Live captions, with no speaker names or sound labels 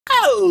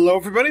Hello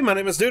everybody, my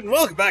name is Dude, and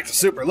welcome back to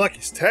Super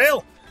Lucky's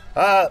Tale.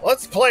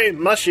 Let's play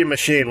Mushy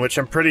Mushy, which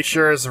I'm pretty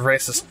sure is a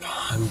racist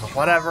pun, but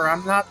whatever,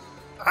 I'm not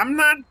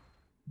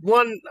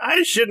one,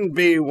 I shouldn't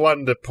be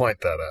one to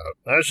point that out.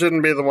 I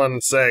shouldn't be the one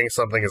saying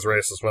something is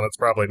racist when it's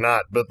probably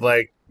not, but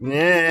like,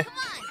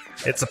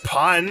 it's a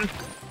pun.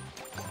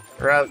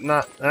 Rather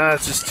not,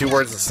 it's just two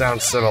words that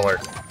sound similar.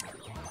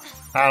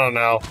 I don't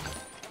know.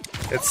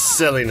 It's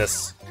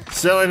silliness.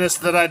 Silliness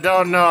that I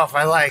don't know if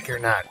I like or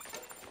not.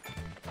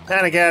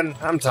 And again,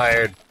 I'm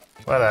tired.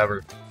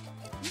 Whatever.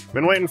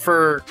 Been waiting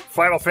for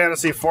Final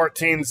Fantasy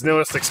XIV's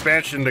newest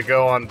expansion to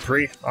go on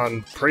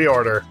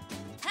pre-order.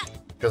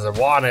 Because I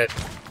want it,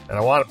 and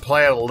I want to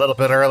play it a little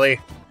bit early.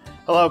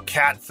 Hello,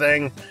 cat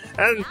thing.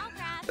 And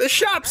the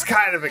shop's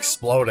kind of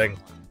exploding.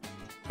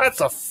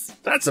 That's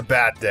a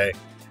bad day.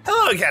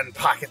 Hello again,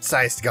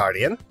 pocket-sized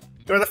guardian.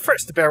 You are the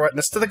first to bear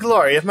witness to the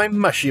glory of my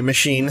mushy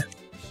machine.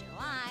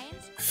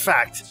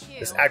 Fact,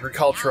 this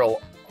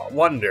agricultural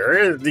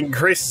wonder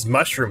increases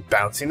mushroom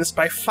bounciness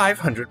by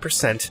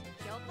 500%.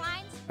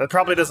 That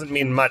probably doesn't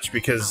mean much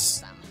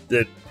because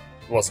it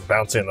wasn't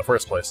bouncy in the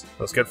first place.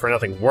 Those good for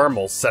nothing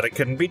wormholes said it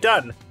couldn't be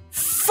done.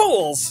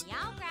 Fools!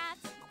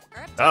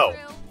 Oh.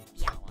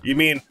 You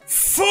mean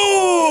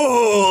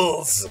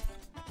fools!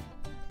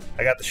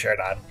 I got the shirt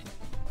on.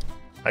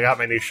 I got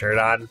my new shirt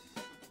on.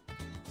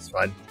 It's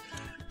fun.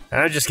 And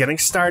I'm just getting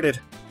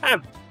started. I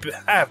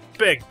have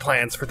big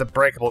plans for the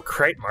breakable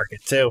crate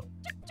market, too.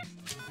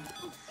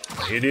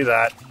 You do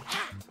that.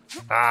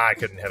 Ah, I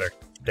couldn't hit her.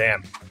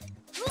 Damn.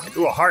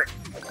 Ooh, a heart.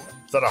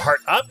 Is that a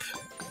heart up?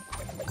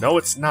 No,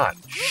 it's not.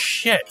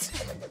 Shit.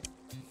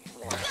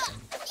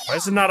 Why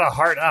is it not a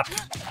heart up?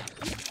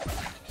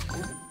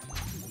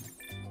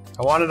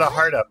 I wanted a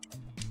heart up.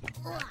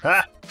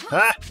 Ah,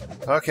 ah.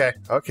 Okay,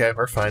 okay,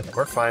 we're fine.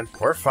 We're fine.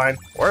 We're fine.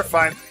 We're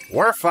fine.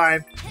 We're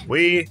fine.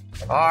 We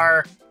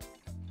are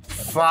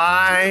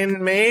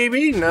fine,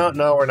 maybe? No,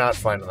 we're not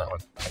fine on that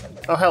one.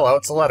 Oh, hello,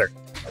 it's a letter.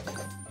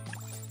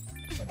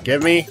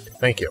 Give me.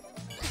 Thank you.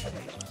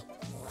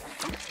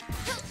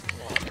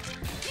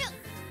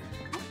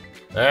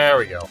 There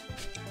we go.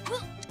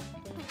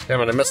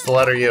 Damn it, I missed the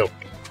letter U.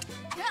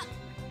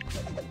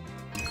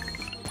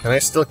 Can I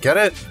still get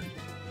it?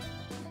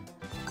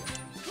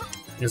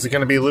 Is it going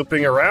to be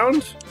looping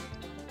around?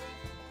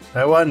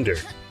 I wonder.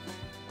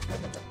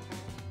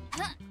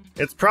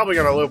 It's probably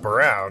going to loop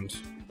around.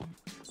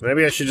 So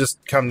maybe I should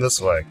just come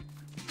this way.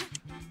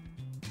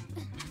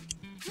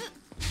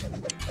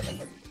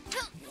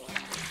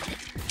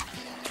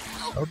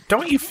 Oh,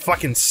 don't you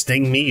fucking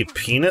sting me, you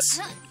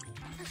penis!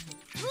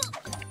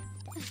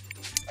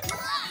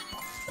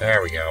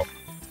 There we go.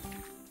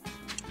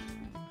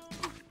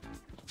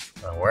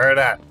 Now, where it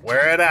at?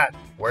 Where it at?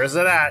 Where's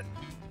it at?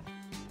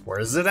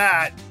 Where's it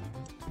at?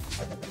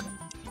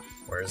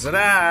 Where's it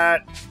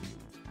at?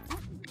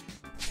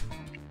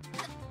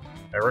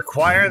 I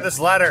require this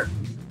letter.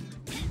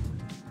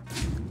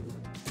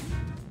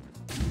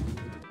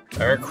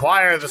 I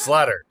require this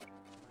letter.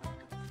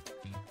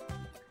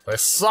 I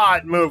saw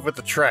it move with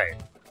the train.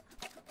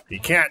 You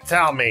can't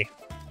tell me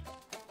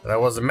that I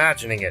was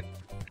imagining it.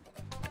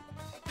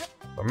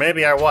 Or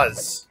maybe I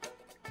was.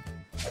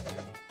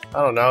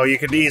 I don't know, you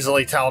could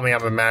easily tell me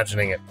I'm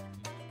imagining it.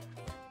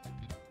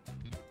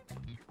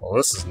 Well,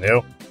 this is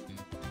new.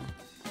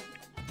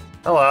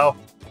 Hello.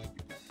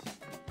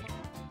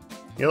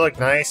 You look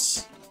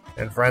nice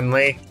and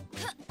friendly.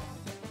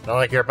 Not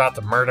like you're about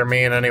to murder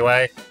me in any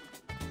way.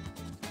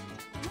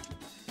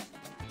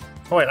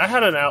 Oh wait, I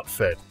had an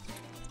outfit.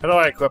 How do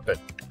I equip it?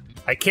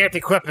 I can't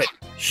equip it.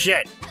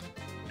 Shit.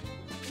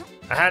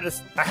 I got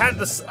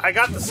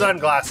the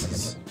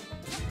sunglasses.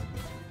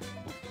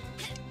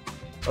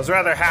 I was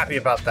rather happy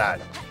about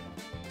that.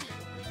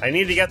 I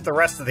need to get the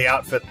rest of the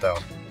outfit though.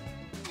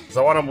 Cause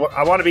I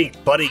want to be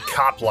buddy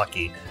cop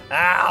lucky.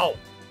 Ow!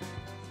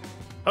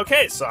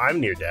 Okay, so I'm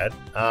near dead.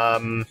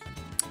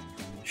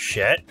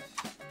 Shit.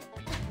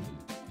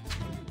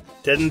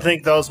 Didn't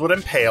think those would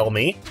impale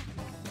me.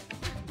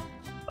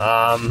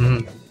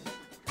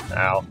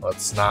 Ow,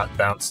 let's not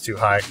bounce too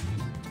high.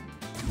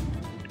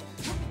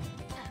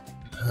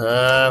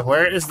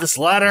 Where is this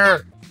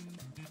letter?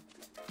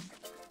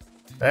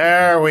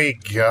 There we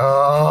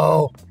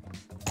go.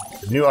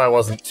 I knew I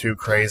wasn't too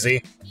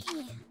crazy.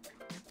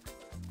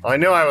 Well, I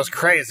knew I was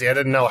crazy, I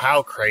didn't know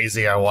how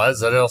crazy I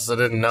was. I also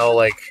didn't know,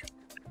 like...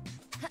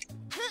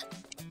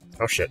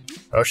 Oh shit,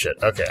 oh shit,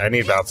 okay, I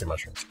need bouncy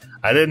mushrooms.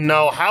 I didn't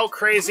know how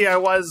crazy I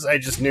was, I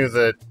just knew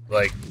that,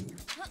 like...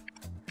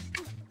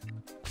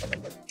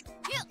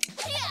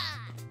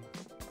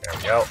 There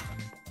we go.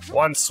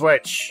 One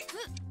switch.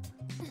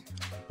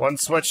 One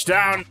switch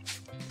down.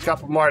 A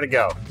couple more to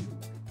go.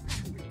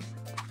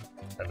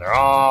 And they're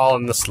all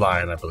in this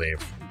line, I believe.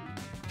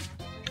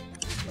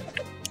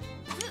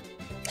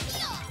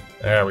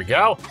 There we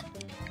go.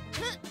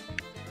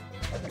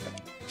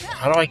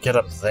 How do I get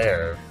up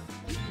there?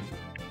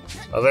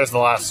 Oh, there's the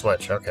last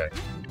switch. Okay.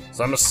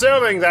 So I'm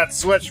assuming that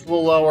switch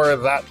will lower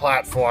that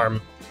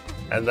platform,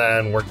 and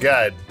then we're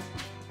good.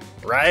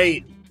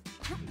 Right?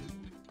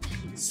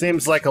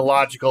 Seems like a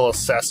logical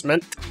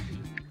assessment.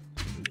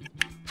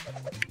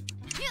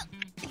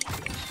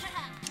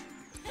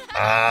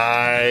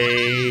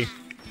 I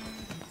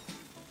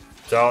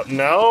don't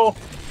know.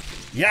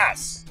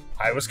 Yes,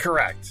 I was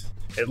correct.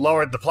 It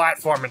lowered the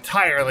platform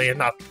entirely and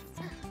not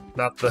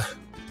the...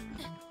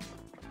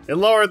 It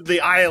lowered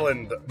the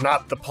island,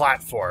 not the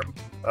platform.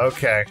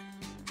 Okay.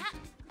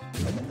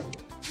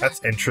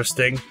 That's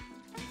interesting.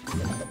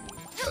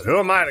 But who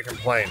am I to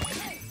complain?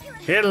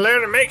 Kitty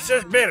litter makes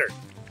us bitter.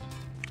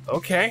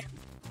 Okay.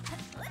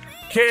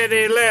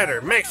 Kitty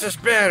litter makes us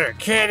bitter.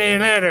 Kitty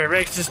litter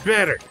makes us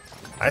bitter.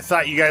 I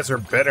thought you guys were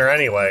bitter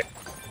anyway.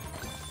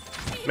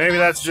 Maybe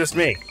that's just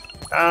me.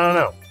 I don't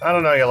know. I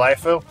don't know, you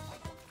Lifu.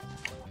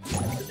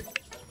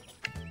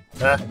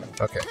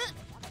 Okay.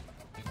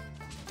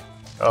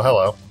 Oh,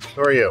 hello.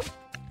 Who are you?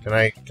 Can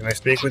I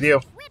speak with you?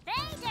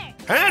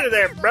 Howdy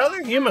there,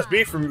 brother. You must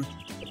be from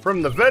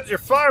the Veggie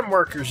Farm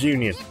Workers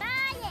Union.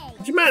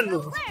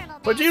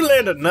 Would you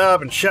lend a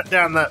nub and shut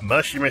down that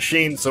mushy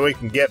machine so we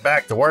can get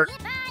back to work?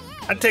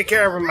 I'd take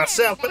care of it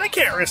myself, but I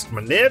can't risk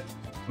my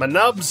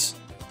nubs.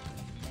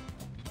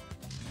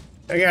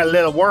 I got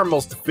little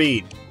wormles to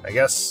feed. I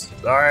guess.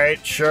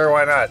 Alright, sure,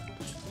 why not?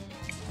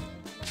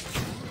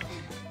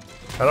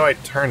 How do I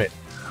turn it?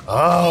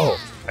 Oh,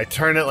 I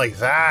turn it like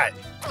that.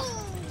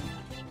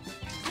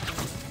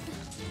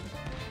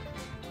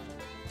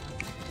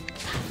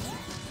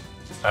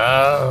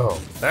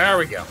 Oh, there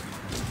we go.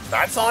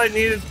 That's all I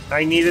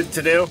needed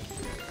to do.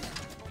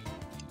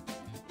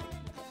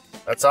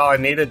 That's all I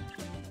needed.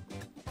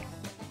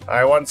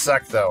 Alright, one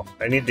sec though.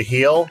 I need to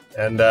heal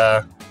and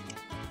there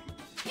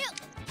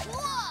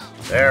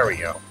we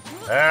go.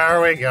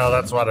 There we go,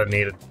 that's what I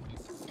needed.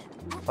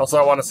 Also,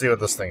 I want to see what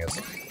this thing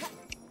is.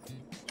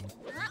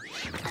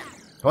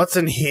 What's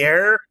in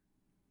here?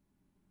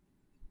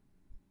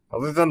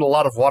 Other than a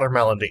lot of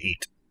watermelon to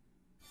eat.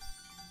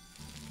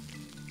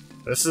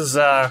 This is,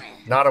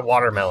 not a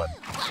watermelon.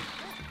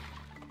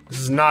 This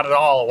is not at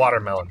all a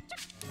watermelon.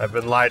 I've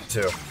been lied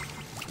to.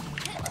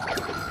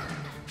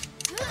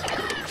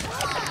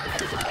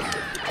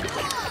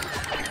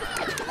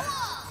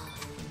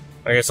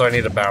 Okay, so I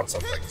need to bounce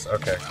on things.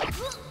 Okay.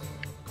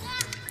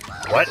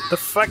 What the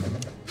fuck?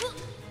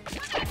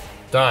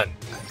 Done.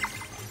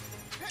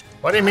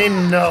 What do you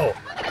mean, no?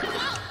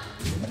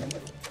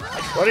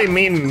 What do you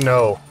mean,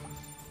 no?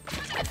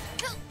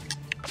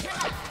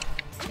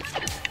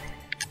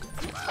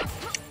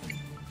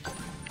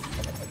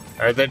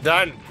 Are they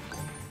done?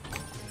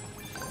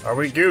 Are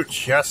we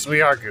Gooch? Yes,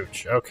 we are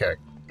Gooch. Okay.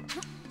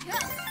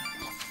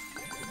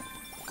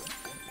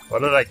 What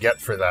did I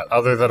get for that,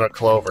 other than a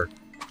clover?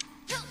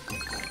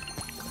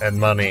 And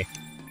money.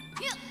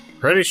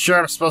 Pretty sure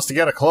I'm supposed to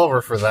get a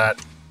clover for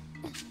that.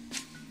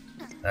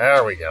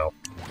 There we go.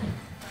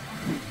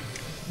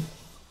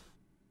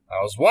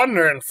 I was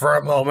wondering for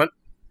a moment.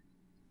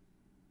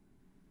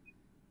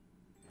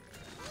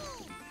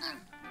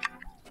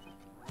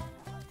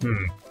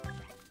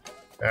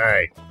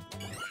 Alright.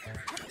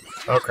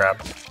 Oh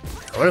crap.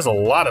 Well, there's a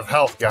lot of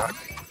health got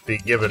to be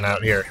given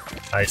out here.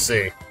 I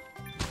see.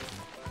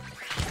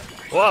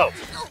 Whoa!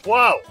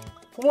 Whoa!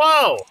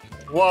 Whoa!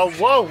 Whoa,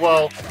 whoa,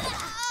 whoa!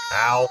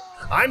 Ow.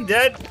 I'm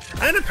dead,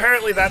 and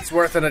apparently that's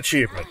worth an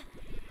achievement.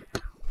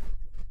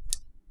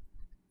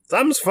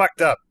 Something's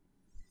fucked up.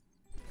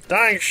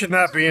 Dying should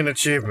not be an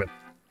achievement.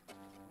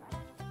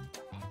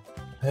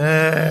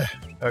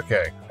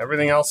 Okay.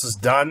 Everything else is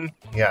done?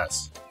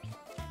 Yes.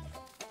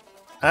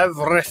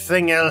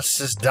 Everything else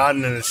is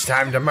done, and it's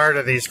time to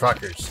murder these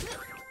fuckers.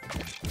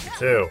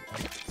 2,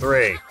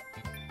 3.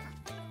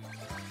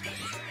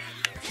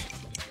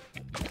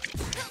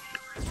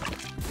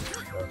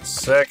 That's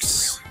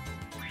 6.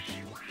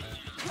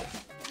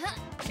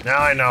 Now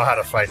I know how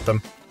to fight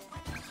them.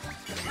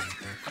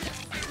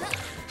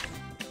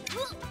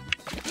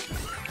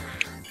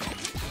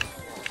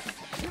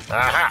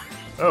 Aha!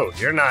 Oh,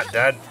 you're not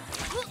dead.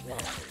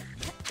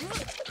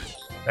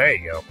 There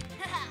you go.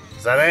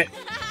 Is that it?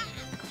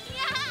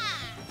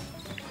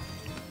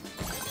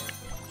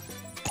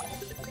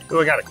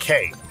 Ooh, I got a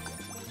K.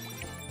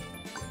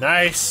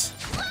 Nice.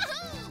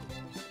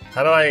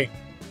 How do I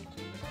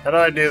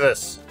do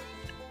this?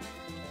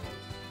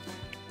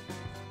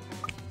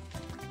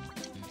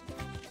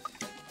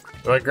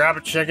 Do I grab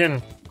a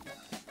chicken?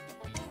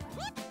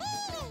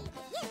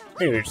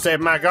 You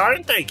saved my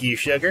garden. Thank you,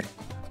 sugar.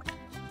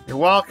 You're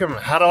welcome.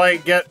 How do I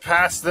get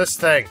past this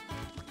thing?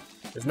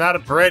 There's not a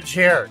bridge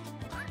here.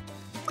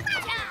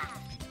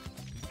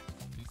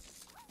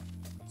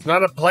 It's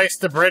not a place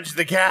to bridge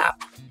the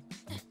gap.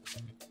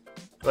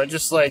 Do I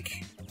just,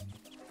 like...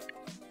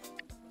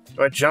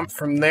 Do I jump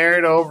from there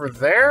to over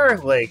there?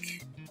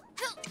 Like...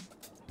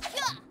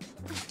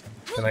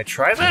 Can I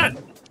try that?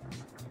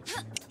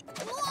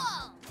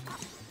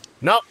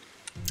 Nope.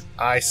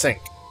 I sink.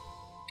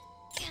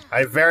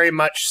 I very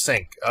much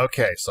sink.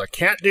 Okay, so I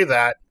can't do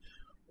that.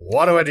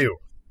 What do I do?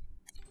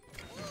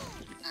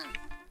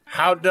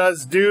 How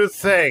does do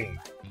thing?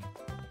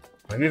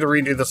 I need to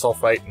redo this whole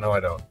fight. No, I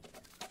don't.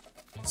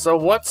 So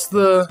what's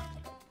the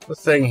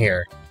thing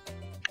here?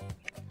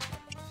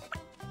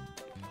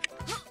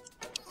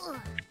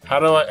 How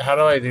do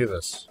I do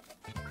this?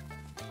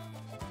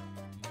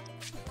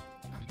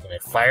 Can I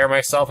fire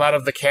myself out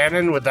of the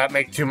cannon? Would that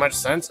make too much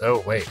sense? Oh,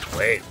 wait a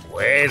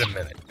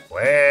minute.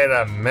 Wait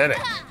a minute.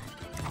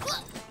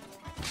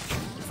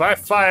 If I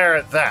fire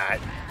at that...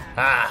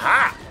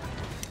 Aha!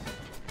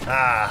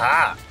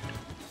 Aha!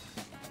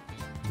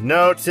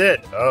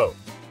 Noted. Oh.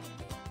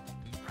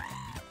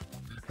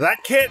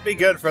 That can't be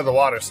good for the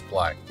water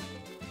supply.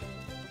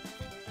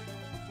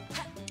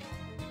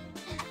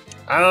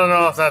 I don't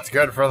know if that's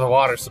good for the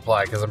water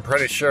supply, because I'm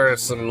pretty sure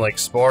some, like,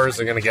 spores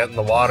are gonna get in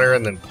the water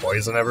and then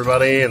poison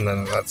everybody, and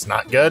then that's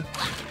not good.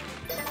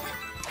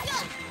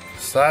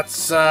 So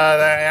that's,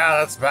 yeah,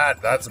 that's bad.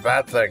 That's a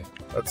bad thing.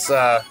 Let's,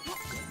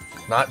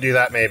 not do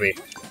that, maybe.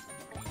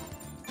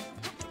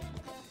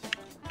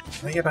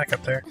 Can I get back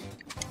up there?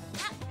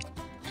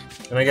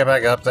 Can I get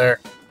back up there?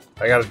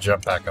 I gotta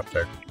jump back up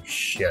there.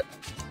 Shit.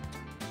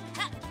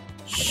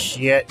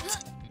 Shit.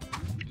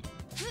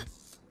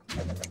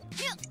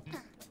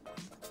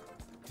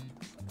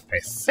 I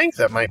think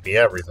that might be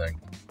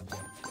everything.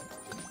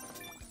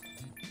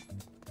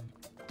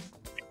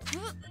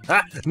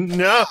 Ah!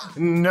 No!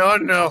 No,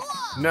 no!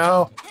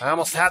 No! I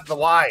almost had the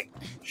Y!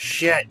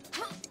 Shit!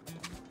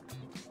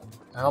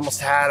 I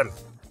almost had him!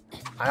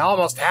 I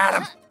almost had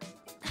him!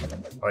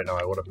 Oh, wait, no,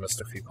 I would have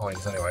missed a few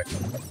coins anyway.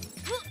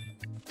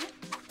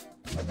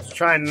 Let's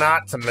try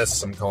not to miss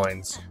some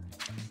coins.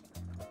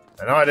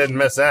 I know I didn't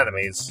miss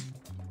enemies.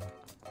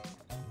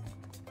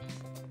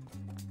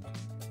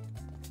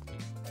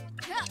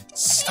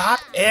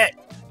 Stop it!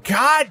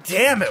 God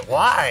damn it,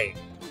 why?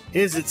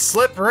 Is it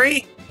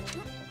slippery?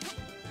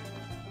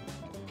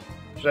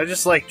 Should I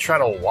just, like, try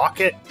to walk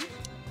it?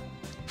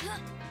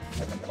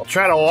 I'll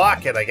try to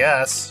walk it, I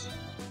guess.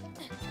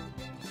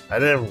 I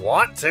didn't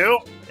want to.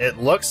 It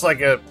looks like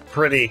a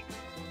pretty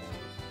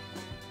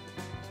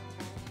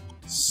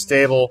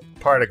stable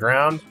part of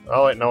ground.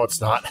 Oh, wait, no, it's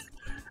not.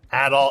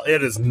 At all.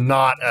 It is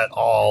not at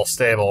all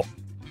stable.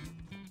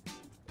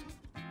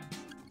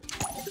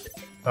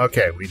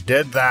 Okay, we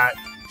did that.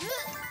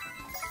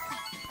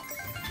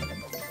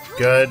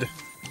 Good.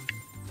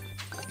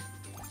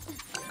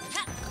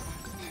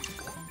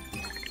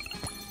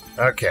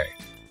 Okay.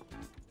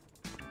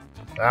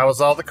 That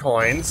was all the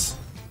coins.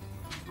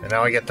 And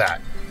now I get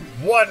that.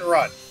 One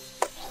run.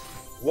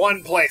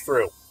 One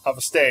playthrough of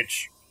a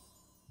stage.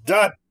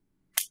 Done.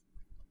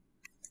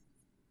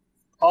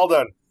 All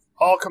done.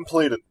 All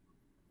completed.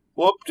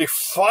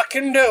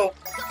 Whoop-de-fucking-do.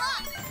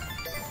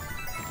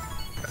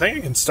 I think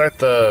I can start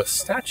the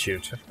statue.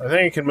 I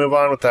think I can move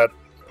on with that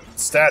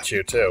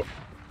statue, too.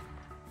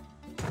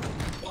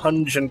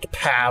 Pungent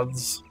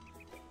paths.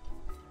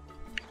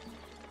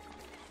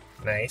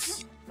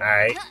 Nice.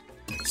 Alright.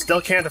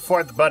 Still can't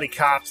afford the buddy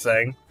cop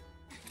thing.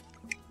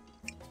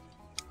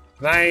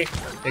 Can I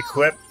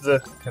equip the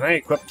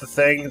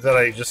thing that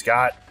I just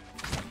got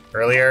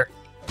earlier?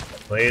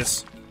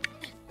 Please?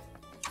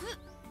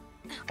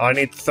 Oh, I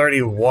need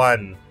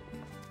 31.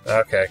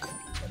 Okay.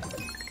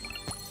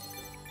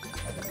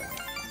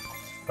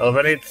 Well, if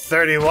I need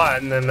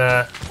 31, then,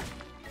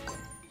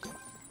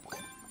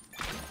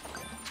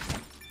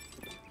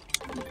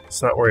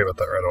 let's not worry about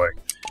that right away.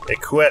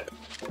 Equip.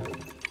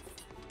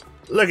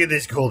 Look at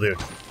this cool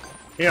dude.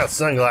 He got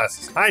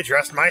sunglasses. I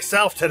dressed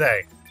myself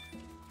today.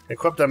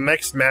 Equipped a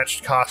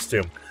mixed-matched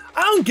costume.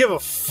 I don't give a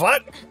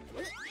fuck!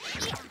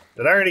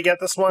 Did I already get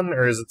this one,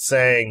 or is it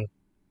saying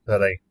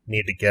that I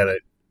need to get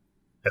it?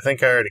 I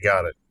think I already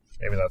got it.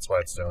 Maybe that's why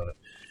it's doing it.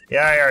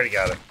 Yeah, I already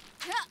got it.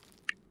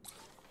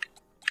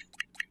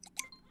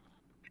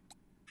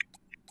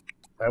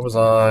 I was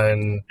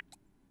on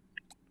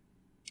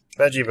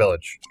Veggie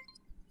Village.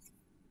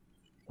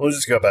 We'll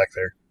just go back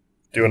there.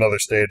 Do another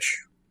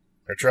stage.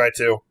 Or try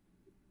to.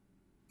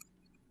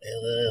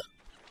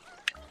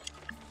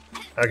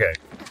 Okay.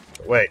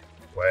 Wait.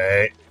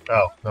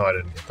 Oh, no, I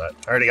didn't get that.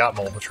 I already got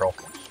Mole Patrol.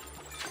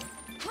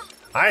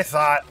 I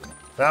thought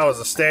that was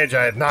a stage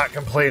I had not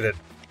completed.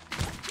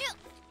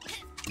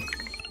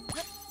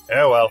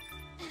 Oh well.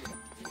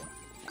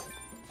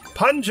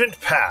 Pungent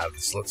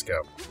paths. Let's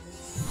go.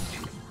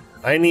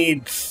 I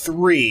need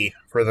 3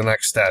 for the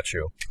next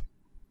statue.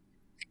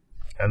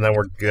 And then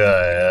we're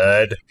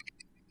good.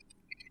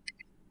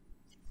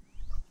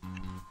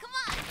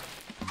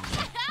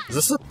 Is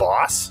this a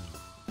boss?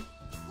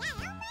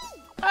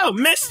 Oh,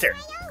 mister!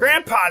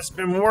 Grandpa's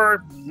been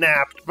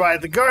napped by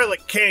the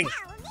Garlic King.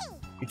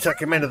 He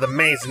took him into the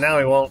maze and now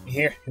he won't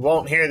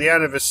hear the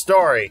end of his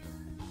story.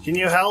 Can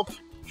you help?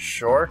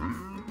 Sure.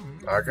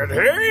 I can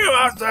hear you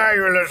out there,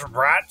 you little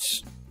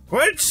brats.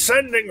 Quit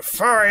sending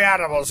furry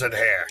animals in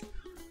here.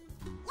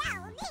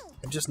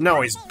 I just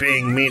know he's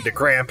being mean to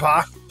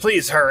Grandpa.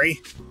 Please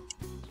hurry.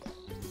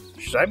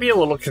 Should I be a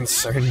little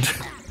concerned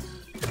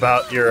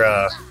about your,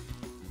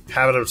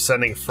 habit of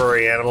sending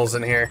furry animals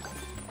in here?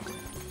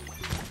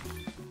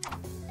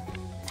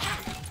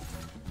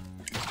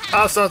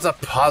 Oh, so it's a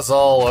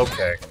puzzle.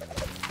 Okay.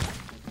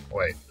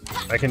 Wait.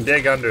 I can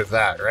dig under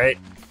that, right?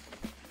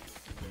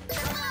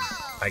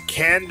 I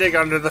can dig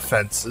under the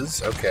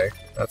fences. Okay,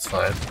 that's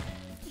fine.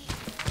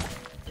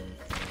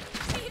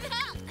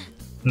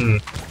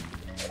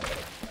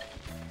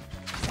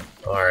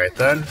 Alright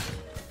then.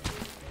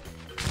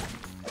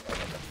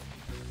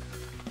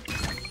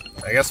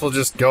 I guess we'll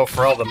just go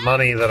for all the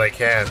money that I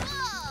can.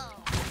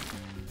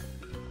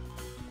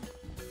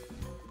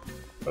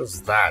 What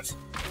is that?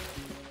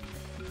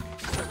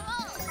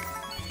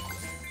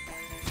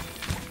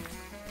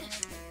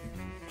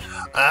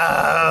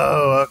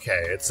 Oh,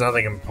 okay. It's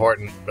nothing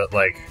important, but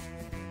like...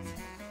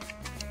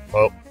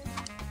 Whoa.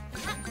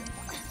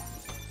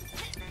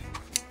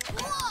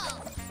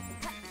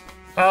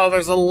 Oh,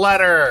 there's a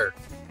letter!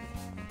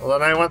 Well,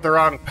 then I went the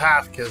wrong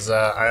path, because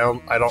I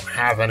don't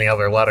have any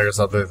other letters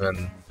other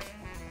than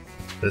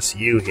this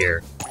U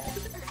here.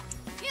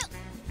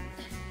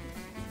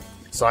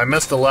 So I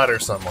missed a letter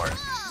somewhere.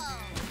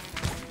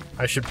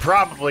 I should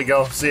probably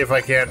go see if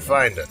I can't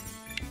find it.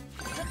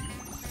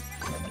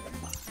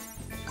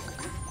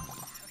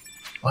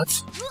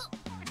 What?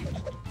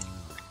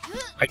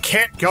 I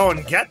can't go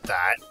and get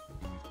that.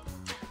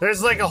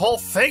 There's like a whole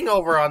thing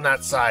over on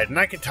that side, and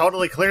I can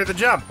totally clear the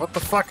jump. What the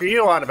fuck are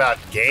you on about,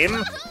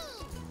 game?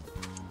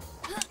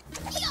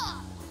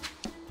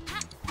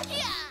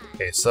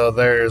 Okay, so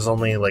there's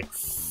only like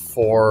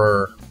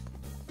 4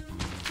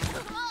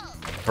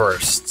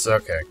 bursts.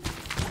 Okay.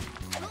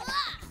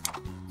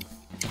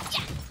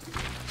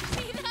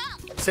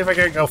 Let's see if I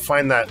can go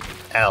find that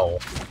L.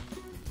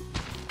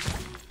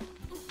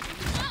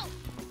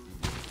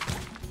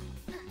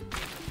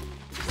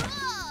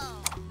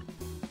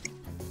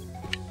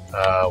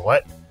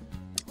 What?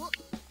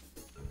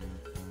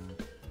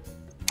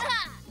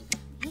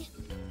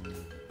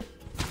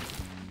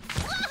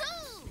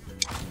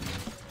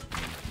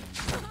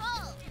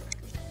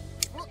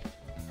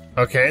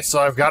 Okay, so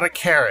I've got a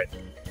carrot.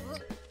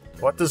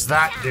 What does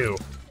that do?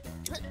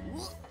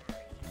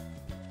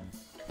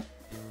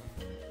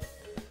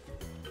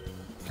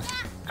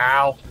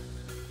 Ow.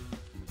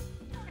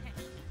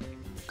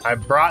 I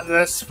brought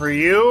this for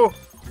you?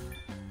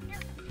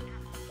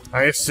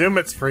 I assume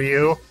it's for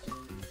you.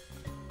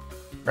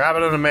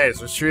 Rabbit in a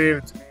maze.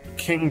 Retrieved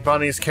King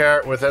Bunny's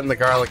carrot within the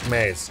garlic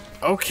maze.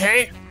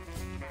 Okay.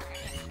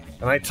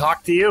 Can I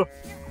talk to you?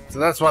 So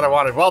that's what I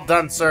wanted. Well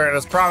done, sir, and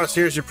as promised,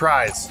 here's your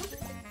prize.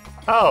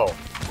 Oh.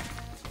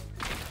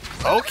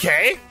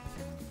 Okay.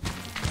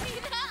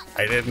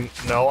 I didn't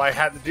know I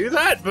had to do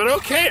that, but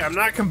okay, I'm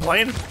not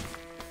complaining.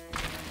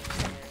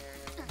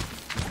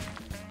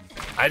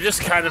 I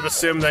just kind of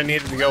assumed I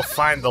needed to go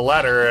find the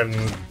letter,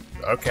 and...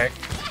 okay.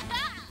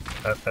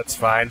 That's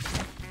fine.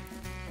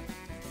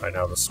 I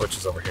know, the switch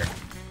is over here.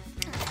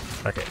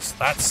 Okay, so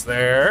that's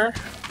there.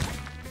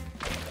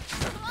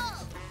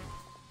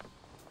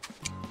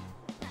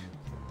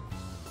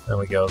 Then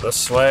we go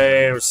this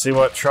way. Let's see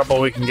what trouble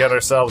we can get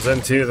ourselves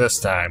into this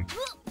time.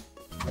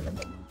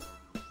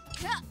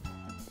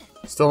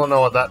 Still don't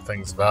know what that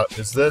thing's about.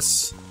 Is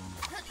this...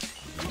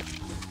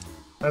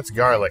 that's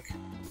garlic.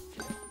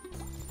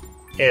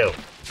 Ew.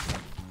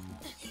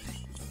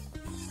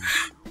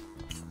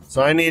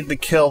 So I need to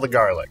kill the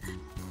garlic.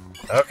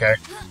 Okay.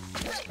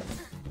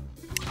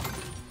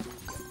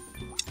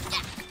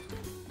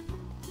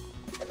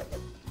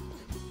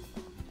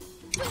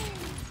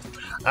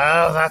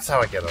 Oh, that's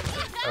how I get over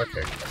there.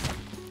 Okay.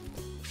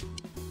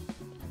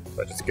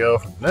 So I just go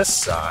from this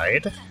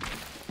side.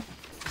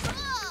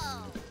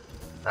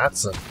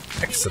 That's an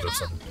exit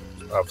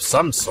of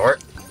some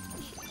sort.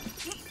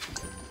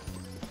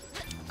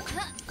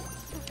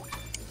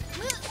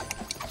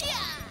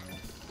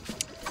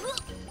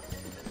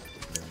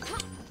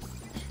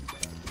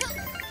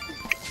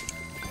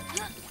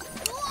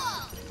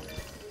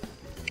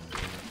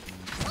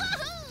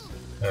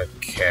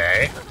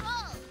 Okay.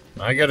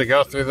 I gotta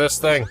go through this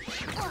thing.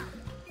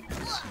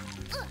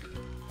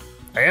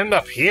 I end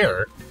up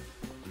here.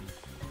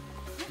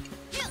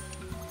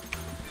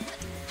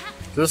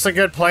 Is this a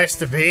good place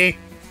to be?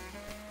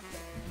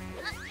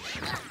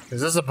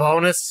 Is this a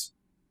bonus?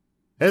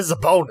 This is a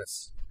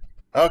bonus.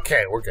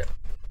 Okay, we're good.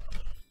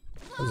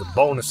 This is a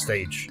bonus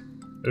stage.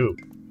 Ooh.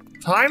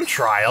 Time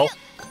trial?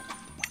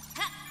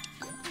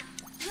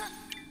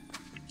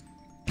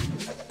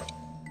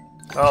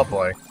 Oh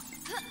boy.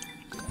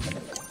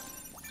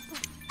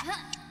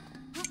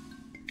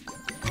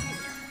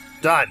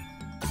 Done.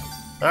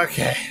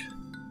 Okay.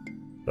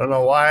 Don't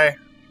know why.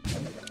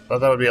 Thought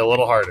that would be a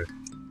little harder.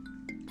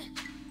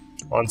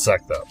 One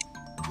sec, though.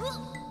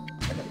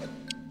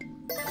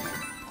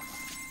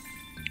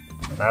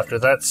 After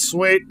that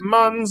sweet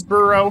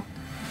Munsboro.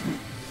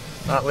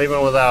 Not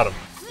leaving without him.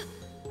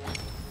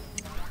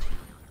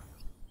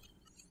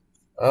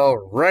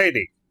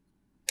 Alrighty.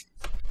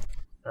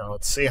 Now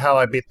let's see how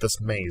I beat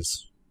this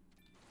maze.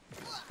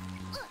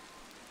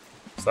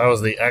 So that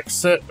was the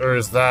exit, or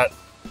is that...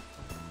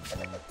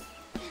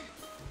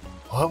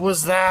 what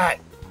was that?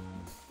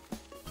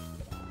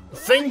 The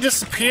thing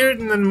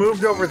disappeared and then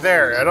moved over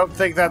there. I don't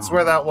think that's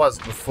where that was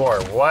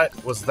before.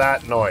 What was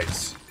that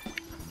noise?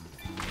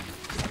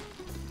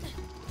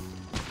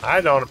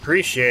 I don't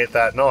appreciate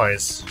that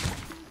noise.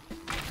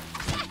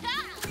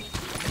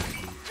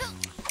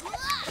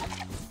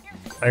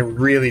 I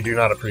really do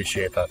not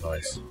appreciate that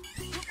noise.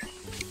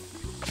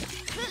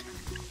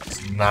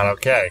 not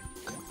okay.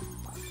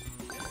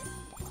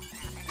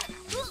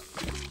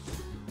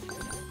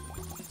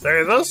 So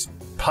are those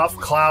puff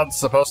clouds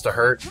supposed to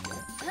hurt?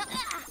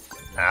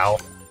 Ow.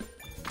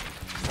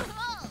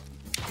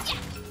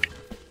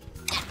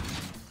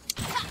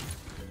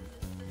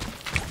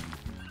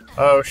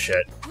 Oh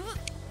shit.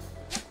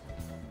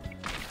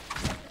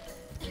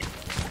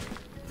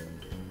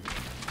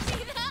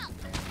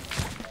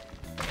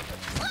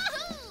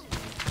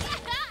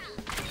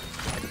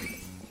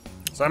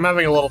 So I'm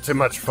having a little too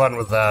much fun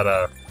with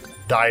that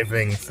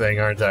diving thing,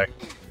 aren't I?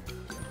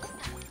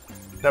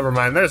 Never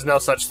mind, there's no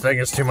such thing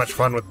as too much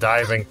fun with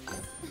diving.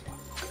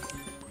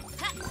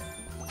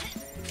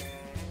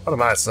 What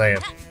am I saying?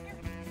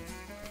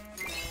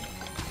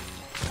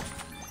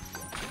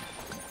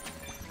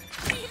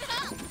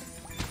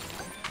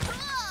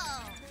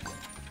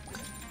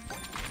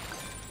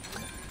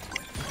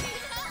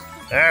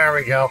 There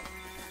we go.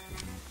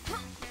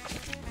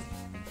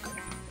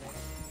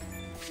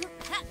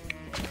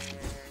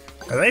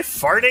 Are they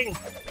farting?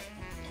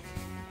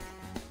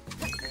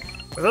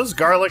 Are those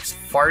garlics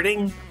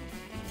farting?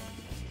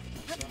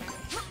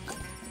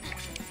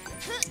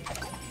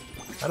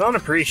 I don't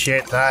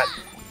appreciate that.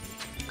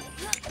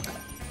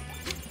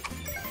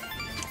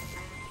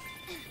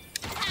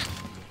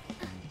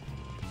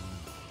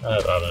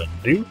 That ought to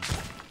do.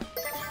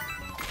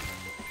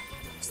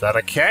 Is that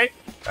a K?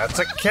 That's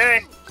a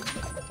K.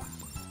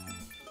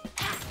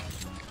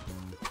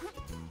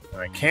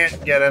 I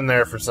can't get in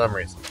there for some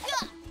reason.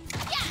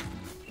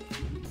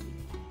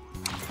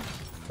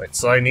 Wait,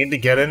 so I need to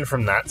get in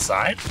from that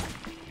side?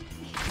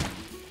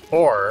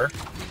 Or...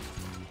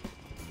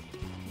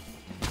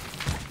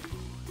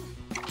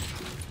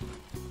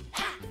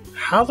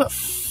 how the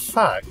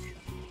fuck?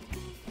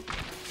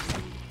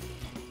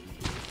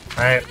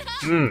 Alright,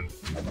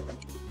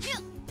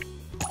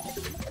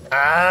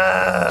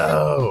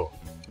 Oh!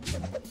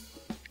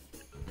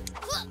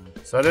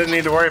 So I didn't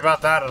need to worry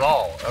about that at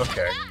all.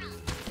 Okay.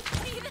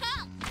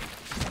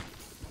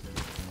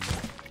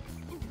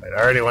 Wait,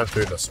 I already went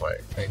through this way.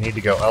 I need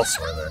to go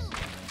elsewhere then.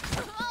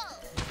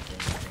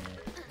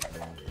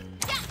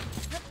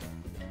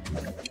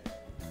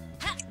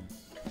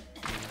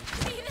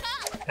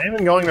 Am I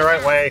even going the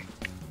right way?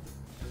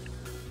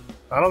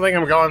 I don't think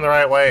I'm going the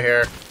right way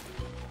here.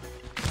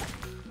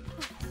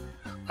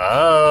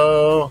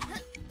 Oh.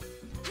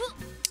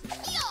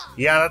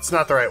 Yeah, that's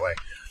not the right way.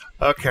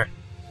 Okay.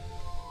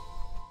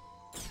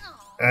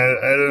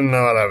 I didn't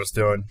know what I was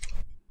doing.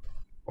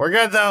 We're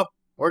good, though.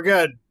 We're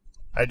good.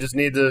 I just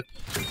need to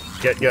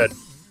get good.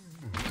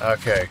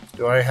 Okay.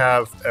 Do I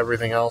have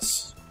everything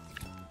else?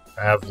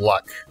 I have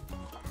luck.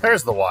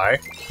 There's the Y.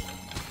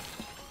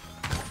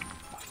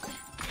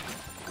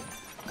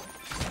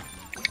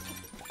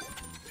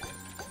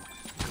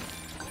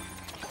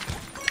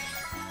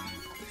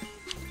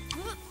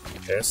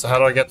 Okay, so how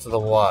do I get to the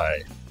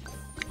Y?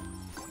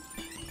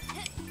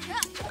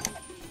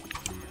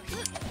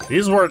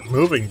 These weren't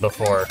moving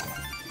before.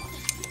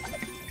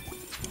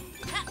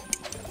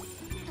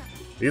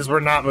 These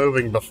were not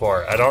moving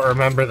before. I don't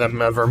remember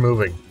them ever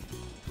moving.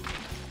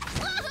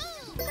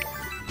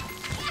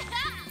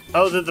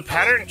 Oh, did the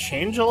pattern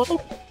change a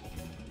little?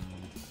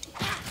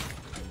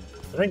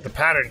 I think the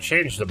pattern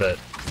changed a bit.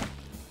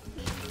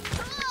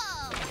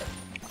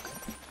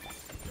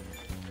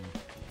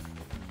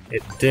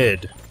 It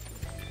did.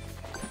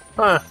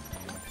 Huh.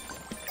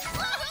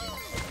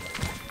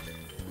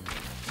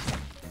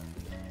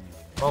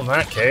 Well, in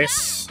that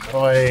case,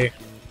 how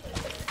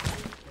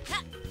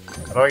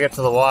do I get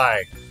to the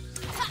Y?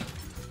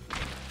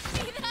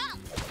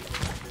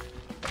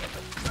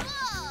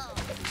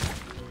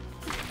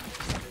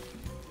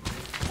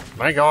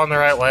 Am I going the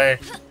right way?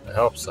 I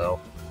hope so.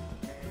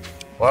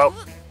 Well.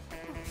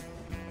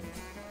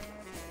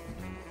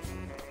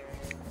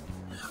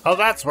 Oh,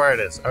 that's where it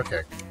is.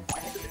 Okay.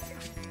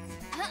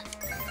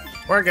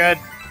 We're good.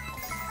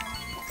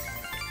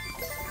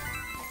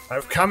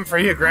 I've come for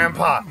you,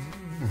 Grandpa.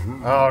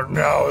 Oh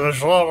no,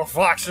 this little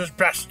fox has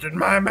bested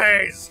my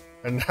maze!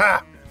 And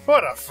ha!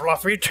 What a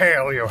fluffy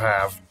tail you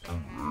have!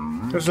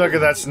 Just look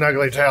at that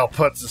snuggly tail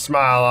puts a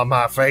smile on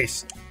my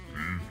face.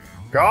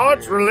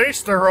 Gods,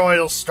 release the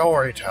royal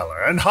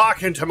storyteller, and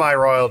hearken to my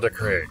royal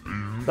decree.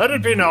 Let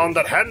it be known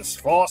that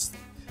henceforth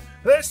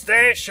this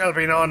day shall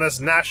be known as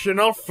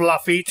National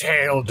Fluffy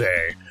Tail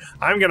Day.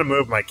 I'm gonna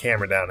move my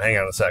camera down. Hang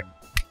on a sec.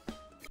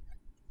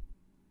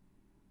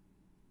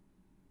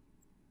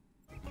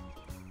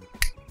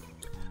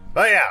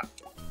 But yeah,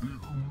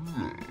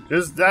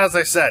 just as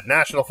I said,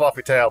 National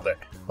Fluffy Tail Day.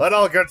 Let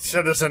all good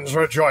citizens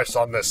rejoice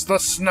on this, the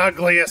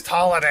snuggliest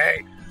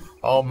holiday.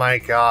 Oh my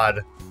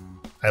god.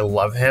 I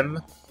love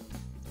him.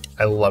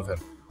 I love him.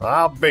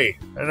 I'll be.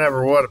 I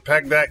never would have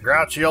pegged that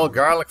grouchy old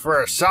garlic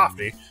for a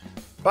softie.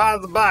 By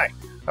the by,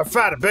 I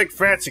found a big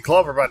fancy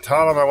clover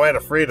baton on my way to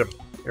freedom.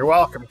 You're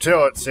welcome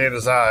to it, seeing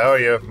as I owe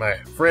you my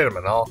freedom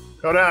and all.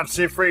 Go down and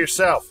see for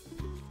yourself.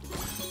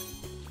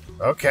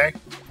 Okay.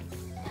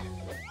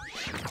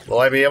 Will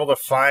I be able to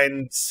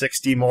find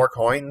 60 more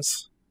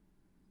coins?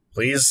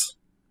 Please?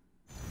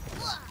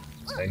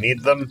 I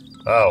need them?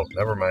 Oh,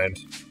 never mind.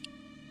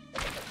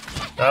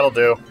 That'll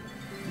do.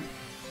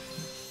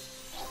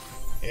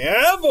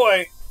 Yeah,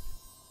 boy!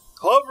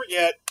 Clover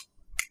get.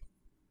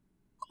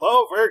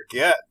 Clover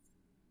get.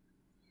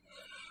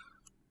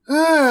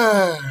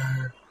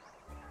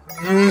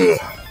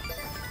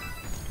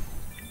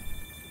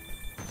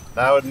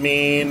 That would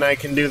mean I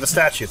can do the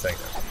statue thing.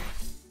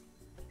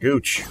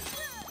 Gooch.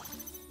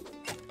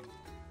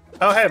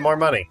 Oh, hey, more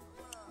money.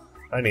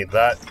 I need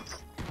that.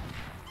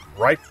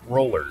 Ripe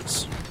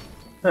rollers.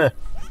 Huh.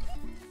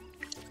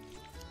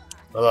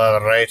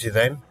 Alrighty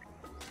then.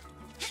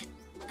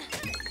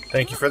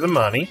 Thank you for the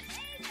money.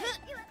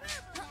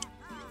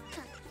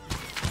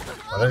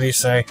 What did he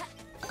say?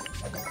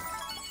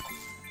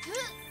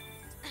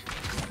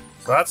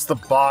 So that's the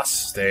boss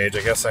stage.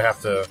 I guess I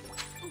have to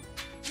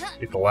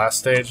beat the last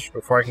stage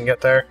before I can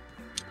get there.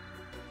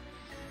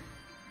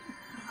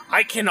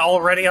 I can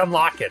already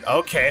unlock it.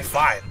 Okay,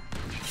 fine.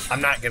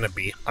 I'm not gonna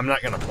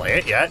play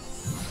it yet.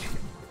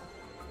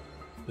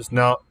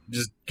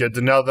 Just good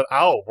to know that,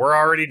 oh, we're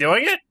already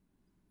doing it?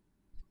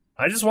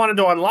 I just wanted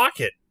to unlock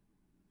it.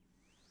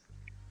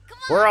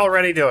 We're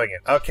already doing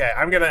it. Okay,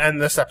 I'm gonna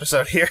end this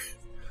episode here.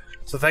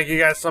 So thank you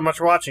guys so much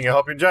for watching. I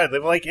hope you enjoyed.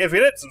 Leave a like if you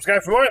did.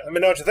 Subscribe for more. Let me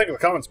know what you think in the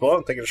comments below.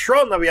 And thank you to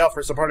Shron WL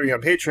for supporting me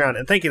on Patreon.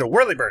 And thank you to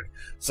Whirlybird,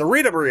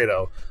 Sarita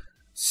Burrito,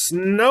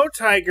 Snow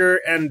Tiger,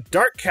 and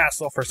Dark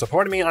Castle for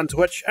supporting me on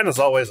Twitch. And as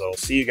always, I will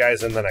see you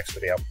guys in the next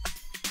video.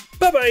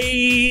 Bye-bye!